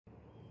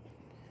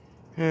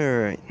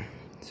Alright,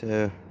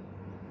 so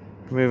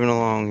moving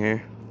along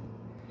here.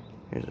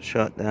 Here's a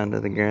shot down to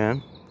the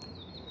ground.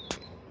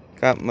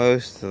 Got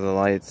most of the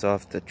lights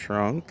off the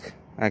trunk.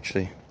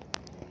 Actually,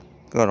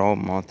 got all of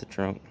them off the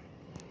trunk.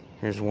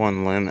 Here's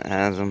one limb that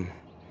has them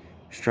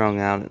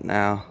strung out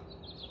now.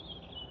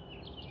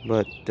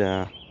 But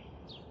I'm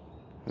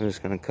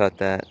just going to cut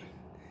that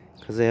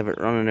because they have it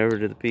running over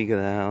to the peak of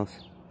the house.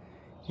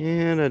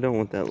 And I don't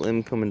want that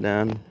limb coming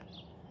down,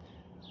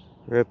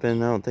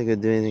 ripping. I don't think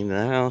it'd do anything to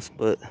the house,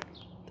 but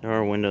there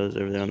are windows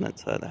over there on that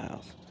side of the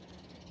house.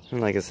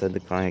 And like I said, the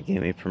client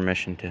gave me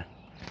permission to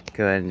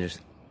go ahead and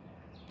just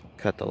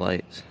cut the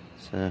lights.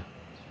 So,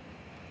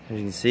 as you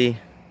can see,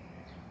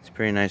 it's a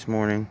pretty nice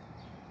morning.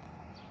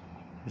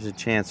 There's a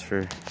chance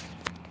for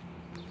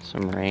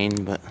some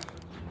rain, but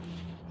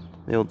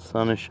the old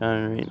sun is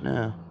shining right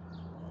now.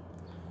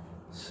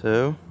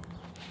 So,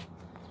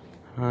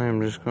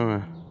 I'm just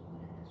gonna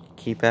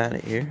keep at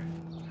it here.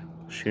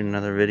 Shoot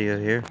another video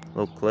here, a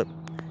little clip,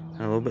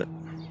 in a little bit.